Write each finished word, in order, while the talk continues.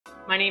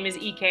My name is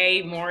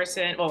EK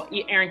Morrison. Well,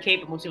 Erinkate,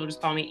 but most people just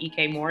call me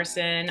EK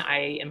Morrison.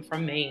 I am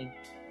from Maine.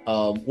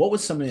 What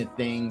was some of the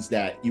things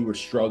that you were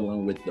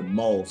struggling with the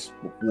most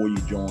before you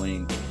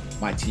joined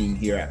my team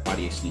here at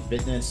Body HD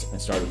Fitness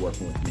and started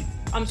working with me?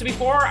 So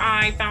before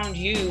I found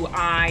you,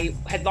 I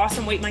had lost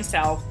some weight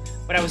myself,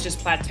 but I was just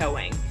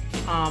plateauing.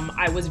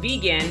 I was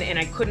vegan and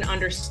I couldn't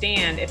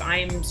understand if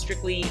I'm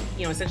strictly,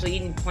 essentially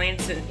eating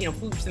plants and,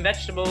 fruits and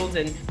vegetables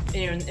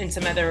and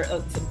some other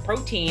some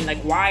protein, like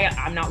why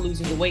I'm not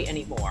losing the weight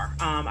anymore.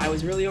 I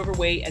was really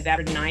overweight at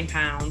that 9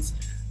 pounds.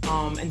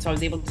 And so I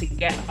was able to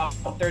get about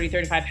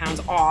 35 pounds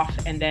off.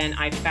 And then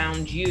I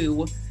found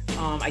you,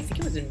 I think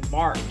it was in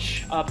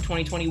March of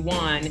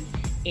 2021.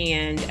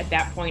 And at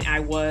that point I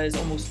was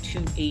almost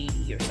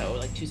 280 or so,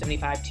 like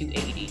 275,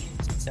 280.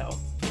 So.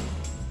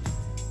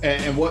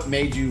 And what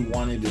made you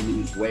wanted to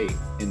lose weight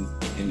in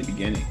the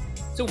beginning?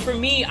 So for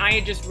me, I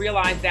had just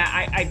realized that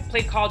I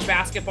played college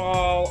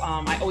basketball.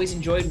 I always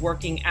enjoyed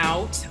working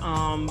out.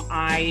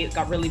 I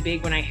got really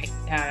big when I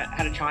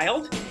had a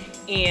child,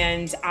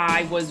 and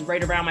I was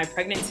right around my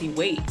pregnancy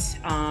weight.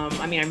 I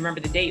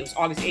remember the date. It was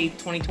August 8th,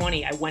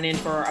 2020. I went in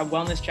for a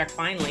wellness check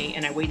finally,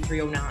 and I weighed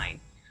 309.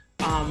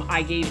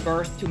 I gave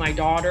birth to my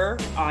daughter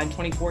in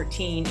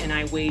 2014, and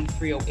I weighed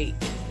 308.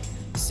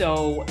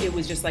 So it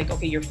was just like,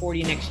 okay, you're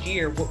 40 next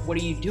year. What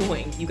are you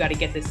doing? You got to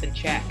get this in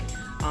check.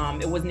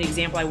 It wasn't the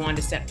example I wanted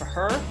to set for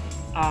her.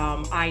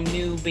 I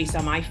knew based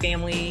on my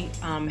family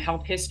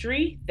health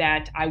history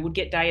that I would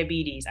get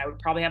diabetes. I would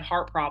probably have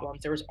heart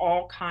problems. There was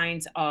all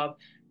kinds of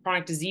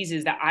chronic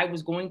diseases that I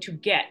was going to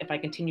get if I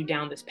continued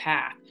down this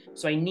path.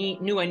 So I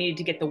knew I needed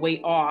to get the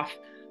weight off.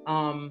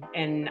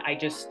 And I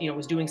just,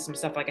 was doing some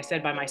stuff, like I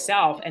said, by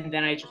myself. And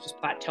then I just was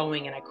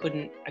plateauing and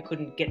I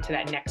couldn't get to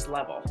that next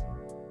level.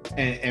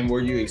 And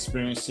were you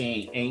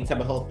experiencing any type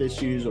of health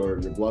issues, or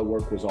your blood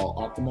work was all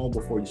optimal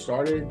before you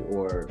started,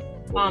 or?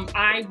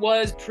 I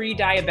was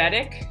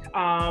pre-diabetic.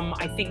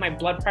 I think my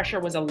blood pressure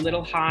was a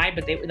little high,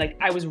 but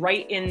I was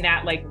right in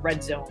that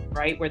red zone,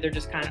 right? Where they're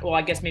just kind of, well,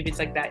 I guess maybe it's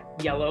like that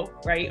yellow,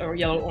 right? Or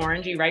yellow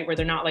orangey, right? Where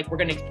they're not like, we're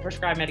going to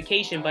prescribe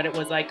medication, but it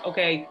was like,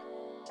 okay,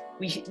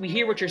 we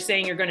hear what you're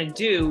saying you're going to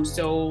do,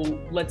 so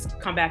let's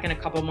come back in a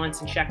couple of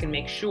months and check and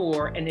make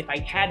sure. And if I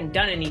hadn't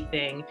done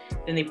anything,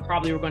 then they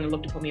probably were going to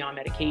look to put me on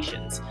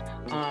medications.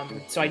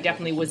 So I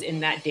definitely was in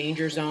that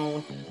danger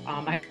zone.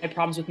 I had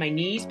problems with my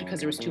knees because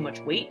there was too much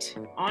weight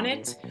on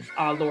it,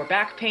 lower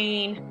back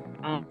pain,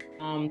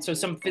 so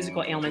some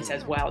physical ailments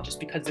as well, just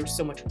because there was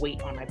so much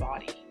weight on my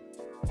body.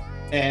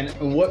 And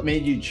what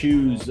made you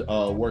choose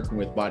working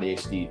with Body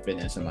HD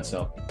Fitness and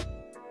myself?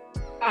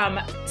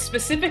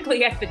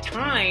 Specifically at the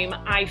time,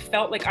 I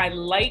felt like I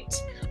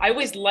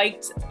always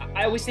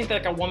think that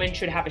like a woman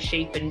should have a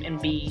shape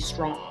and be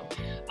strong.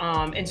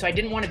 And so I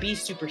didn't want to be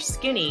super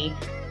skinny.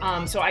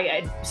 So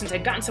since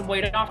I'd gotten some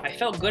weight off, I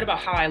felt good about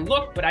how I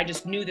looked, but I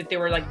just knew that there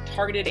were like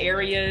targeted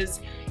areas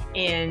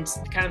and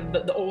kind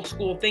of the old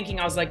school thinking.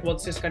 I was like, well,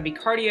 it's just going to be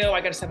cardio.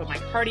 I got to step up my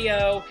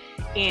cardio.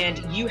 And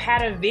you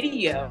had a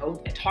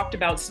video that talked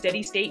about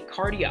steady state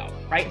cardio,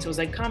 right? So it was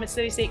like, comment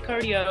steady state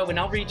cardio and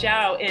I'll reach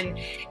out. And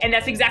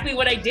that's exactly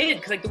what I did.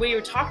 Because like the way you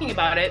were talking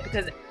about it,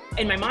 because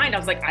in my mind, I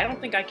was like, I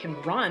don't think I can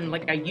run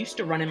like I used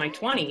to run in my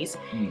 20s.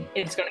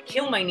 It's going to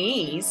kill my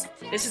knees.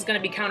 This is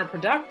going to be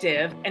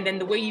counterproductive. And then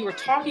the way you were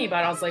talking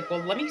about it, I was like,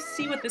 well, let me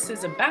see what this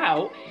is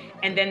about.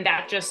 And then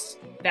that just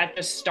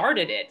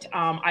started it.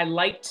 I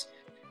liked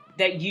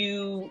that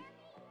you're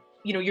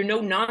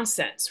no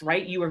nonsense,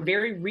 right? You are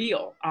very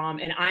real.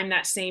 And I'm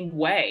that same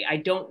way. I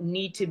don't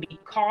need to be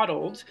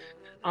coddled.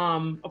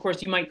 Of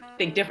course, you might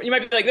think different. You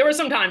might be like, there were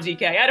some times,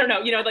 EK, I don't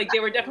know,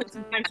 there were definitely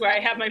some times where I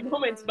have my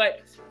moments,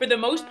 but for the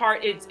most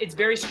part, it's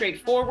very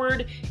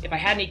straightforward. If I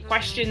had any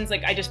questions,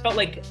 like I just felt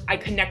like I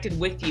connected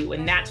with you.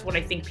 And that's what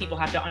I think people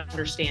have to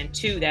understand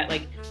too, that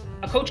like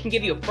a coach can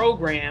give you a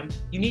program.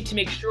 You need to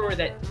make sure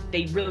that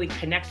they really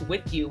connect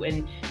with you,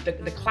 and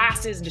the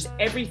classes and just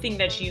everything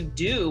that you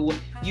do,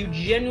 you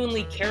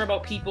genuinely care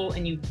about people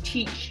and you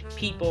teach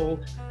people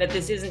that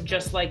this isn't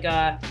just like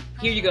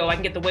here you go, I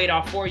can get the weight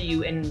off for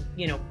you, and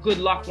good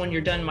luck when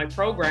you're done my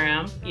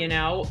program,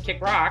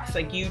 kick rocks.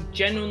 Like you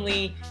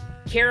genuinely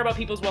care about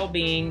people's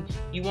well-being.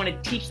 You want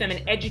to teach them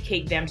and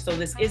educate them. So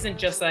this isn't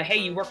just hey,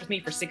 you worked with me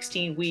for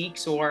 16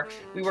 weeks or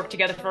we worked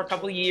together for a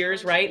couple of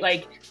years, right?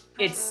 Like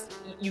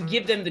you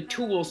give them the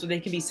tools so they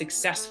can be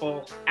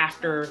successful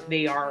after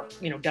they are,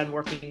 done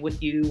working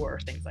with you or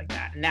things like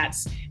that. And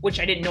that's, which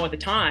I didn't know at the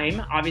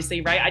time,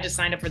 obviously, right? I just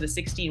signed up for the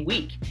 16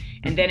 week.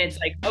 And then it's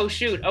like, oh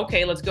shoot,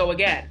 okay, let's go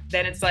again.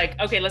 Then it's like,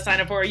 okay, let's sign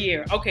up for a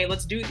year. Okay,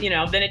 let's do,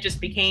 then it just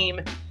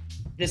became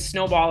this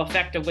snowball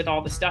effect with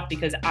all the stuff,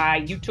 because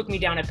you took me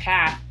down a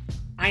path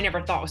I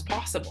never thought was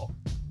possible.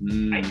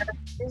 I never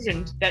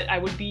envisioned that I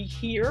would be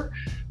here,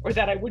 or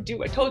that I would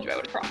do, I told you I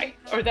would cry,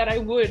 or that I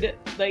would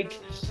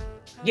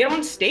get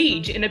on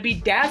stage in a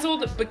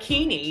bedazzled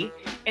bikini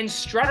and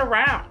strut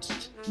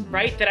around,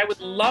 right? That I would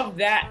love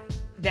that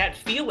that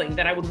feeling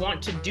that I would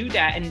want to do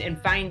that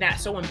and find that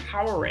so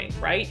empowering,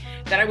 right?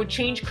 That I would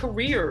change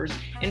careers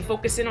and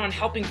focus in on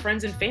helping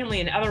friends and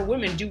family and other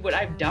women do what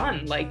I've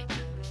done. Like,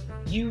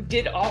 you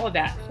did all of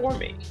that for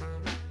me.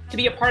 To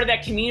be a part of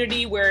that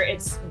community where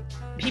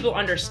people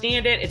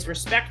understand it, it's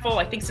respectful.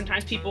 I think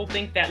sometimes people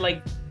think that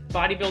like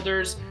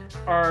bodybuilders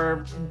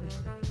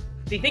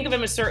they think of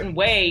them a certain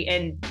way,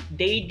 and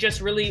they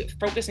just really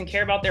focus and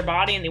care about their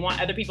body, and they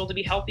want other people to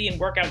be healthy and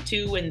work out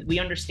too. And we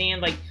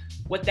understand like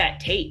what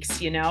that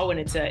takes, and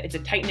it's a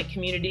tight-knit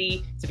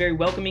community. It's a very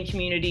welcoming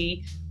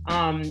community.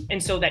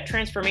 And so that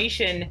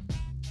transformation,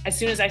 as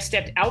soon as I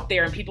stepped out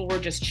there and people were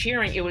just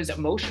cheering, it was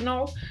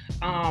emotional.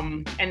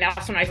 And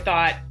that's when I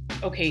thought,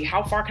 okay,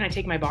 how far can I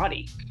take my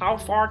body? How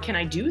far can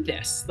I do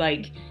this?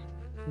 Like,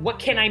 what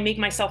can I make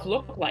myself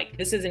look like?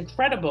 This is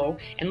incredible.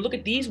 And look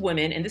at these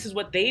women, and this is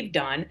what they've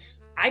done.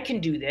 I can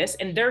do this.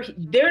 And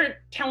they're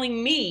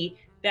telling me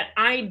that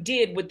I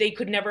did what they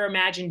could never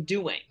imagine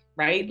doing,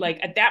 right? Like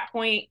at that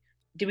point,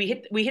 we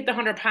hit the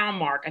 100-pound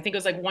mark. I think it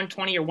was like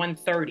 120 or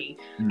 130.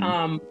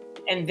 Mm-hmm.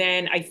 And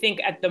then I think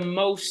at the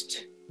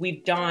most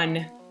we've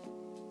done,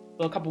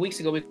 well, a couple of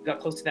weeks ago, we got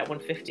close to that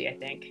 150, I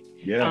think.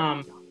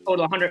 Yeah.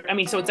 Total 100. I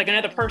mean, so it's like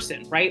another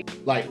person, right?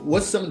 Like,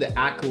 what's some of the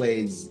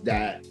accolades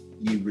that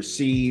you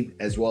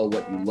received, as well as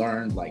what you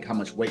learned? Like, how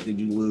much weight did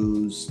you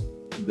lose?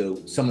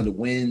 Some of the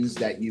wins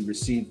that you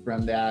received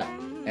from that,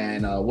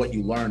 and what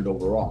you learned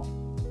overall.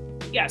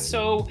 Yeah.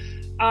 So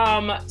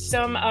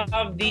some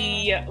of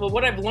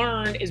what I've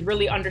learned is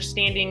really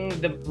understanding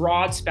the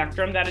broad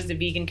spectrum that is the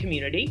vegan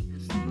community.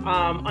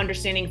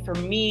 Understanding, for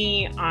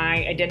me,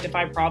 I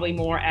identify probably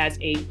more as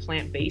a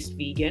plant-based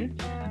vegan,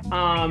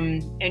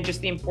 and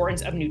just the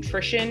importance of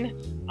nutrition,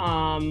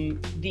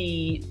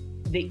 the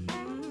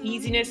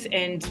easiness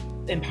and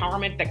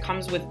empowerment that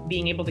comes with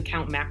being able to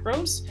count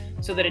macros,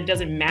 so that it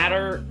doesn't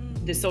matter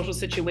the social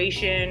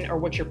situation or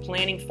what you're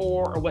planning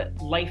for or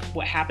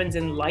what happens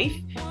in life.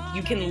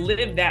 You can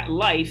live that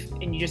life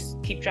and you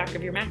just keep track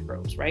of your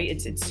macros, right?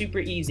 It's super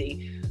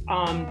easy.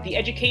 The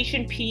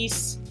education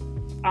piece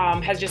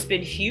has just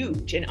been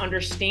huge, in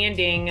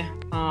understanding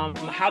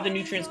how the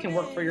nutrients can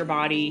work for your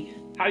body,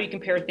 how you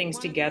compare things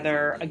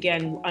together.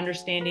 Again,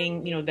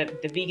 understanding,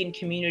 that the vegan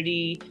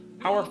community,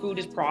 how our food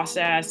is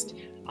processed.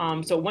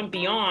 So it went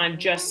beyond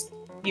just,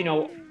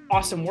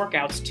 awesome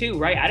workouts too,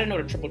 right? I didn't know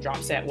what a triple drop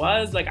set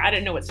was. Like, I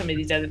didn't know what some of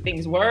these other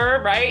things were,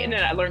 right? And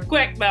then I learned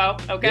quick, though,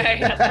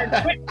 okay? I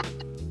learned quick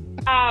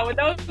what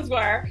those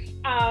were.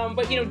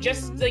 But,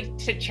 just like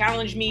to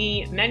challenge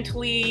me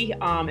mentally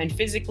and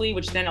physically,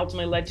 which then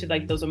ultimately led to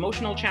like those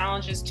emotional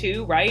challenges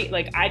too, right?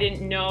 Like, I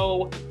didn't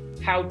know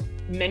how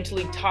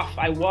mentally tough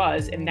I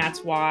was. And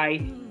that's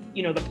why,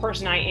 the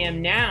person I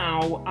am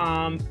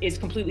now is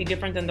completely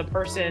different than the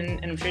person,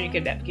 and I'm sure you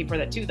could advocate for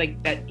that too,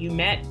 like that you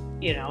met,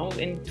 in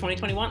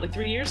 2021, like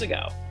 3 years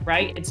ago,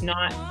 right? It's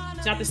not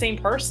the same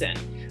person.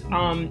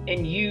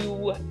 And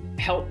you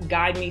helped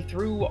guide me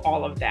through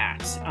all of that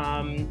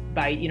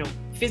by,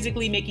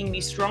 physically making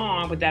me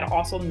strong, but that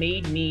also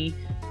made me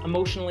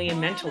emotionally and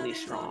mentally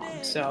strong.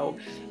 So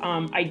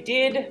I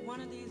did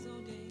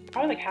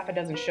probably like half a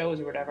dozen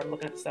shows or whatever. I'm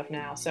looking at the stuff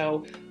now.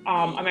 So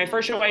my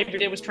first show I ever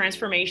did was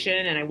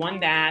Transformation, and I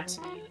won that.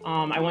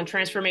 I won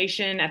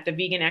Transformation at the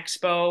Vegan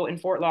Expo in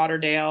Fort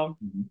Lauderdale.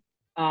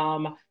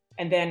 Mm-hmm.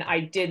 And then I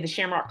did the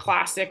Shamrock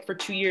Classic for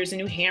 2 years in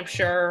New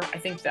Hampshire. I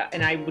think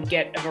and I would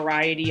get a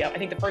variety of, I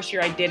think the first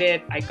year I did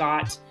it, I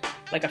got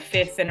like a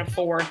 5th and a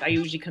 4th. I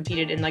usually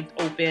competed in like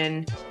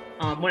open.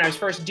 When I was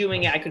first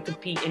doing it, I could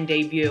compete in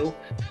debut.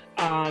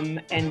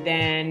 And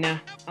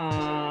then,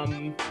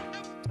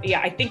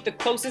 I think the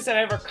closest I've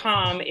ever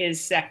come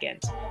is 2nd.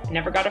 I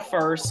never got a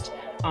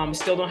 1st.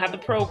 Still don't have the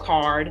pro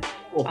card.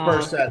 Well,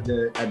 first at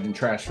the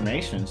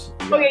Transformations.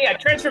 Yeah. Oh yeah,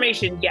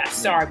 Transformation. Yes,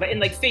 sorry, but in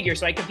like figure,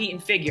 so I compete in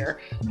figure.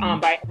 Mm-hmm.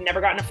 But I've never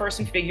gotten a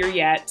 1st in figure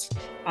yet.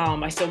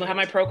 I still don't have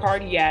my pro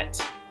card yet.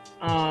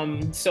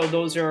 So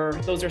those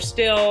are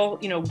still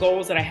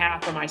goals that I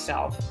have for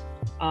myself.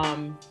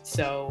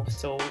 So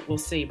we'll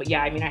see. But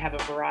yeah, I mean, I have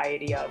a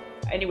variety of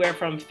anywhere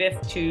from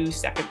 5th to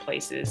 2nd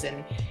places,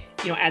 and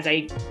as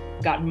I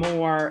got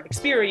more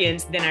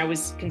experience, then I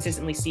was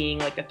consistently seeing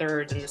like the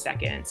 3rds and the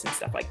 2nds and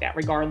stuff like that,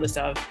 regardless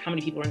of how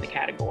many people are in the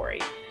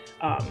category.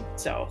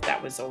 So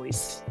that was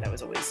always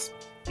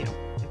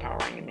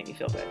empowering and made me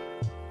feel good.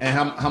 And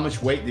how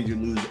much weight did you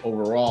lose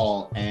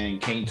overall?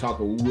 And can you talk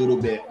a little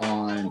bit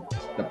on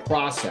the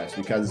process?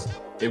 Because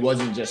it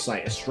wasn't just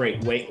like a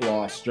straight weight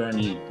loss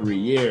journey in 3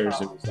 years.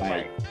 It was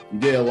like you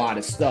did a lot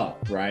of stuff,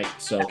 right?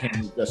 So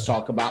can you just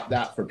talk about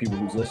that for people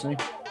who's listening?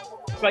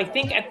 So I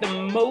think at the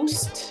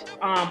most,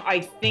 I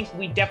think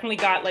we definitely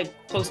got like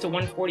close to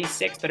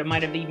 146, but it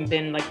might have even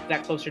been like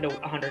that closer to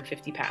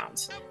 150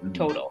 pounds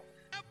total.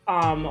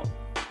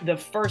 The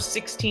first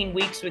 16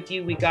 weeks with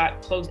you, we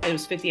got close, it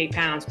was 58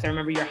 pounds, because I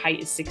remember your height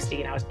is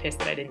 60 and I was pissed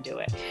that I didn't do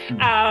it.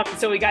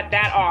 So we got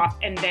that off.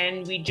 And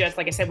then we just,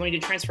 like I said, when we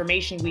did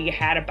Transformation, we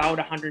had about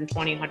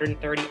 120,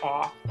 130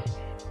 off.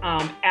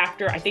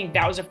 After, I think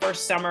that was the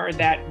first summer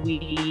that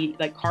we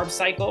like carb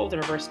cycled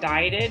and reverse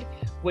dieted,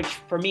 which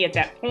for me at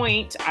that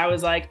point, I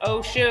was like,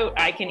 oh shoot,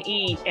 I can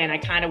eat. And I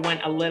kind of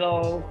went a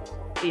little,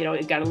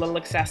 it got a little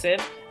excessive.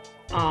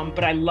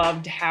 But I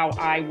loved how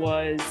I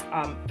was,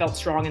 felt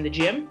strong in the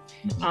gym,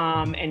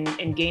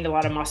 and gained a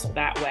lot of muscle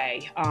that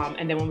way.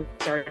 And then when we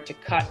started to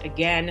cut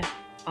again,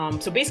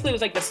 so basically it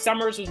was like the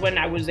summers was when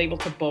I was able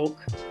to bulk.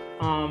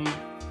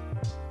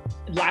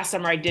 Last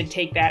summer I did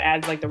take that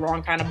as like the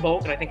wrong kind of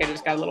bulk, and I think I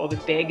just got a little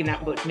bit big, and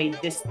that made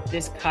this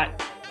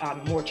cut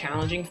more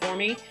challenging for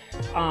me.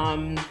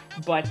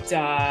 But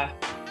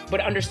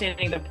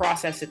understanding the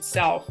process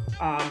itself,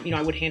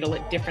 I would handle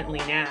it differently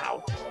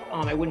now.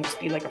 I wouldn't just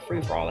be like a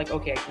free for all, like,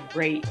 okay,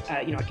 great,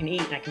 I can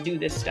eat and I can do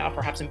this stuff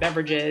or have some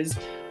beverages,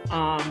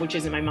 which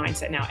isn't my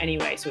mindset now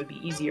anyway, so it'd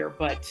be easier.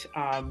 But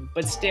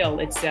still,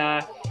 it's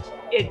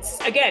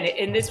again,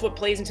 and this is what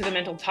plays into the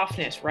mental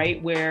toughness,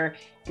 right? Where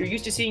you're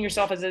used to seeing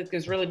yourself as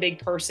this really big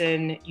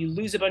person, you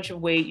lose a bunch of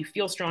weight, you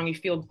feel strong, you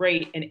feel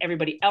great, and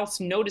everybody else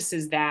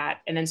notices that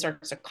and then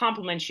starts to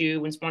compliment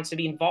you and wants to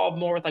be involved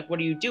more with like, what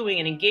are you doing,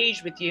 and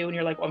engage with you. And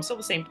you're like, well, I'm still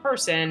the same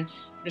person,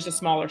 just a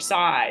smaller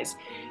size.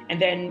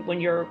 And then when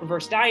you're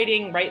reverse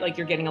dieting, right, like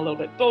you're getting a little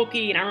bit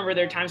bulky. And I remember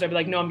there are times I'd be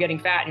like, no, I'm getting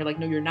fat. And you're like,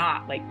 no, you're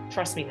not. Like,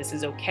 trust me, this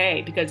is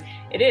okay. Because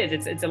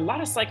it's a lot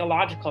of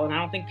psychological. And I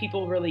don't think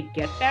people really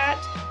get that.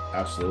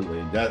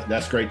 Absolutely.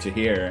 That's great to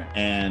hear.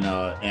 And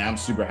I'm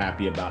super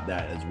happy about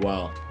that as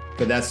well.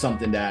 Because that's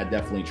something that I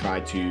definitely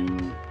try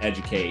to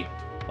educate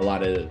a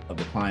lot of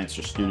the clients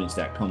or students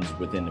that comes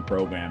within the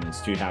program,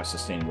 is to have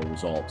sustainable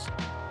results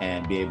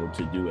and be able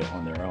to do it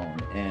on their own.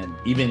 And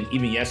even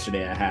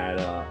yesterday, I had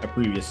a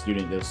previous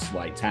student just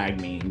like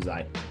tagged me. He's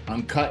like,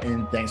 I'm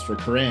cutting, thanks for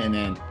Corinne.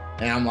 And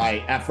I'm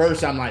like, at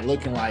first I'm like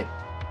looking like,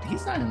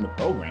 he's not in the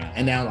program.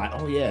 And now I'm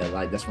like, oh yeah,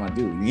 like that's what I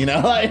do,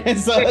 and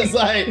so it's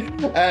like,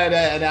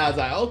 and I was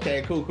like,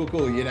 okay, cool,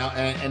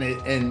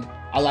 and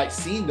I like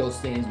seeing those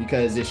things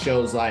because it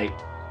shows like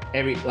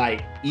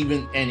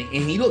even and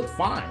he looked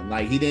fine.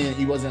 Like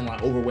he wasn't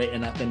like overweight or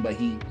nothing, but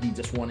he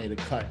just wanted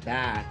to cut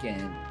back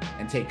and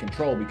take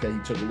control because he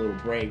took a little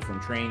break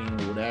from training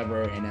or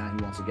whatever, and now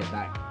he wants to get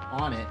back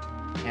on it.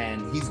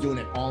 And he's doing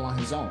it all on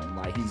his own.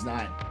 Like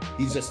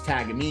he's just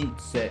tagging me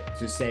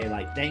to say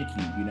like, thank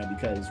you,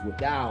 because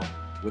without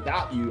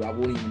you, I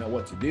wouldn't even know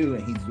what to do.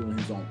 And he's doing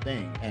his own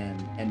thing.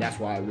 And that's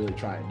what I really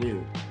try to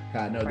do.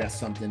 I know that's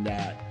something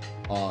that,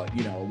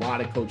 a lot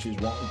of coaches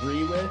won't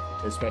agree with,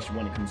 especially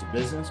when it comes to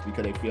business,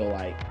 because they feel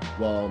like,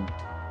 well,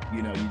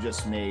 you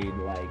just made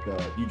like,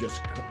 you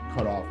just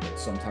cut off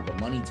some type of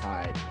money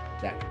tide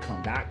that could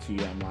come back to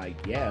you. I'm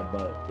like, yeah,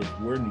 but if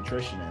we're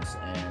nutritionists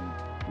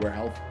and we're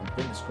health and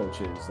fitness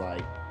coaches,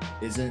 like,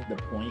 isn't the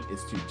point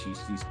is to teach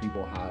these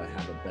people how to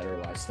have a better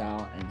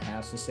lifestyle and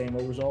have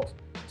sustainable results?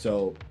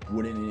 So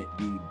wouldn't it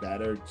be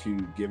better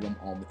to give them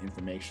all the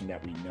information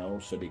that we know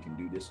so they can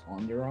do this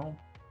on their own,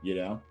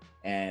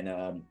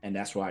 and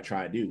that's what I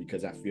try to do,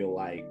 because I feel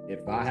like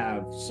if I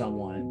have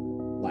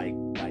someone like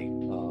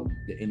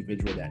the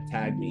individual that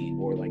tagged me,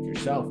 or like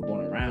yourself,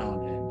 going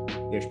around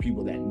and there's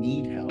people that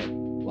need help,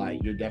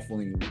 like you're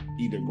definitely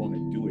either going to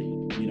do it,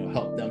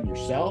 help them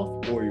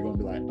yourself, or you're going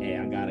to be like, hey,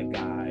 I got a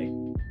guy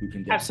who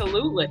can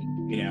absolutely.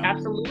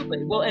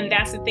 Absolutely. Well, and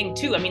that's the thing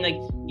too. I mean, like,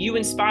 you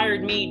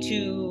inspired me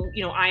to,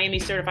 I am a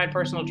certified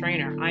personal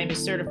trainer. I am a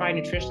certified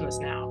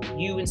nutritionist now.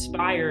 You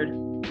inspired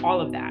all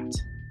of that,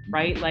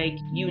 right? Like,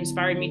 you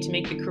inspired me to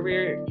make the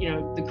career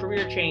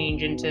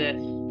change, and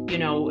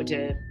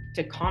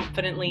to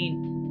confidently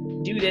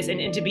do this,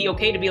 and to be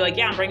okay to be like,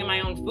 yeah, I'm bringing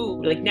my own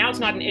food. Like, now it's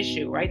not an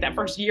issue, right? That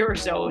first year or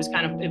so, it was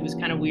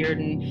kind of weird,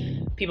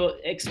 and people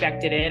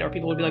expected it, or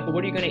people would be like, well,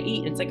 what are you going to eat?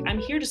 And it's like, I'm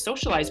here to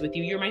socialize with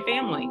you. You're my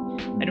family.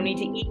 I don't need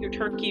to eat your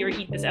turkey or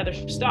eat this other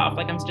stuff.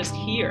 Like, I'm just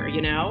here,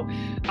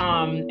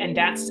 and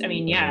that's, I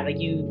mean, yeah, like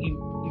you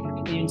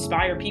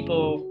inspire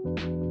people,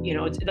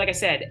 it's like I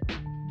said,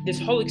 this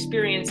whole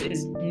experience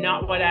is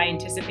not what I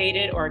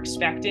anticipated or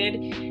expected,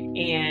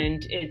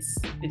 and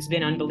it's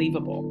been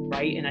unbelievable,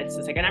 right? And it's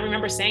like, and I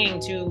remember saying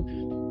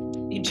to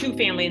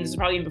family, and this is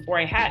probably even before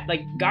I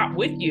got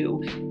with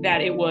you,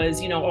 that it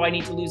was, I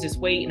need to lose this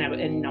weight,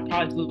 and I'll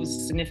probably lose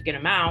a significant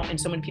amount, and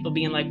so many people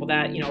being like,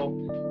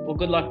 well,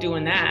 good luck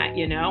doing that,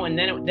 and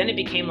then it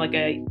became like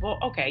well,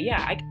 okay,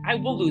 yeah, I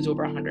will lose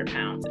over 100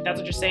 pounds. If that's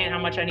what you're saying, how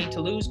much I need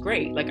to lose,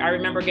 great. Like, I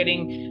remember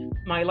getting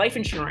my life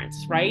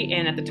insurance, right?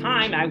 And at the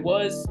time I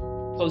was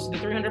close to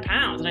 300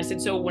 pounds. And I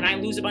said, so when I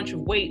lose a bunch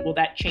of weight, will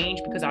that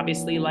change? Because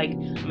obviously, like,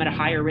 I'm at a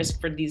higher risk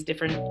for these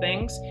different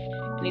things.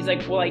 And he's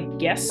like, well, I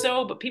guess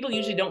so, but people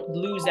usually don't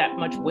lose that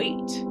much weight.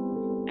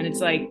 And it's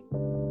like,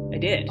 I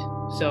did.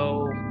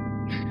 So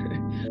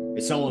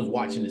if someone's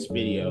watching this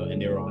video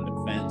and they were on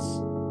the fence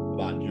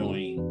about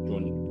joining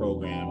the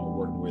program or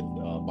working with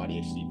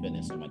Body HD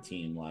Fitness and my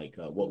team, like,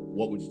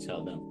 what would you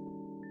tell them?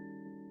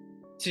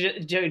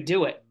 To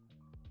do it.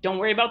 Don't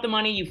worry about the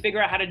money. You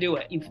figure out how to do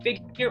it. You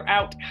figure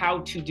out how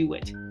to do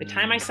it. The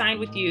time I signed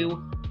with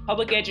you,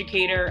 public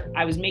educator,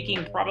 I was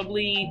making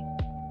probably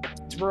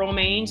Roxborough,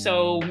 Maine.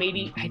 So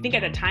maybe, I think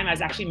at the time I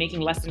was actually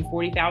making less than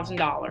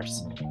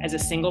 $40,000 as a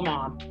single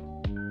mom,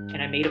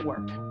 and I made it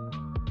work,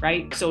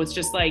 right? So it's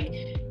just like,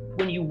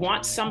 when you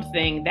want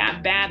something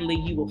that badly,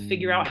 you will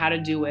figure out how to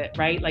do it,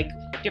 right? Like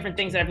different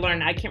things that I've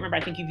learned. I can't remember,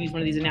 I think you've used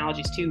one of these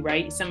analogies too,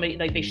 right? Somebody,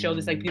 like they show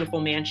this like beautiful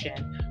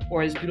mansion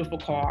or this beautiful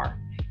car.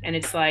 And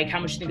it's like, how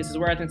much do you think this is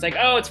worth? And it's like,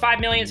 oh, it's 5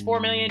 million, it's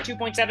 4 million,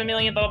 2.7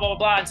 million, blah, blah, blah,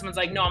 blah. And someone's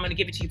like, no, I'm going to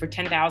give it to you for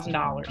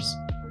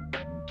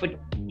 $10,000. But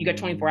you got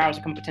 24 hours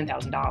to come up with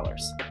 $10,000.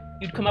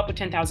 You'd come up with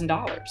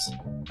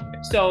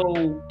 $10,000.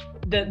 So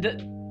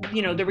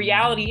the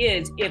reality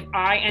is, if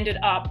I ended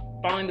up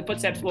following the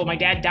footsteps, well, my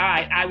dad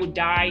died, I would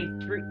die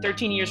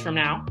 13 years from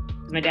now,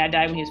 because my dad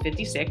died when he was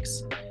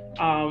 56,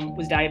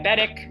 was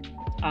diabetic,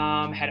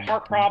 had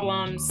heart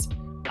problems.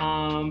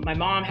 My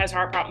mom has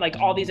heart problems, like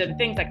all these other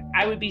things. Like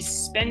I would be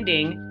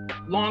spending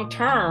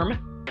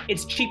long-term,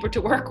 it's cheaper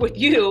to work with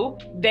you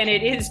than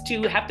it is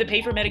to have to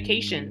pay for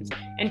medications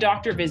and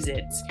doctor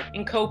visits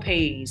and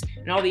co-pays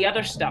and all the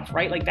other stuff,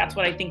 right? Like that's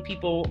what I think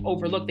people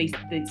overlook. They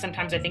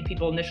sometimes I think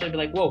people initially be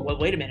like, whoa, well,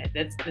 wait a minute,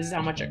 this is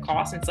how much it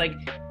costs. And it's like,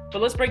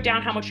 but let's break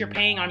down how much you're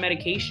paying on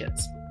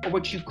medications, or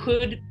what you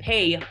could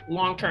pay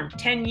long-term.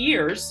 10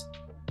 years,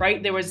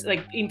 right? There was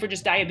like, even for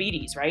just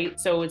diabetes, right?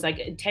 So it's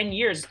like 10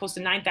 years, it's close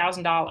to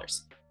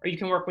 $9,000. Or you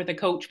can work with a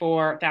coach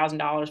for $1,000,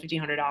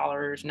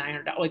 $1,500,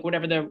 $900, like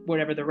whatever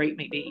the rate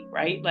may be,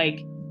 right?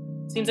 Like,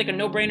 seems like a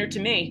no-brainer to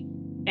me.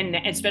 And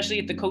especially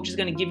if the coach is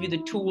going to give you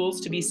the tools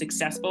to be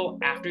successful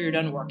after you're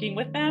done working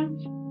with them,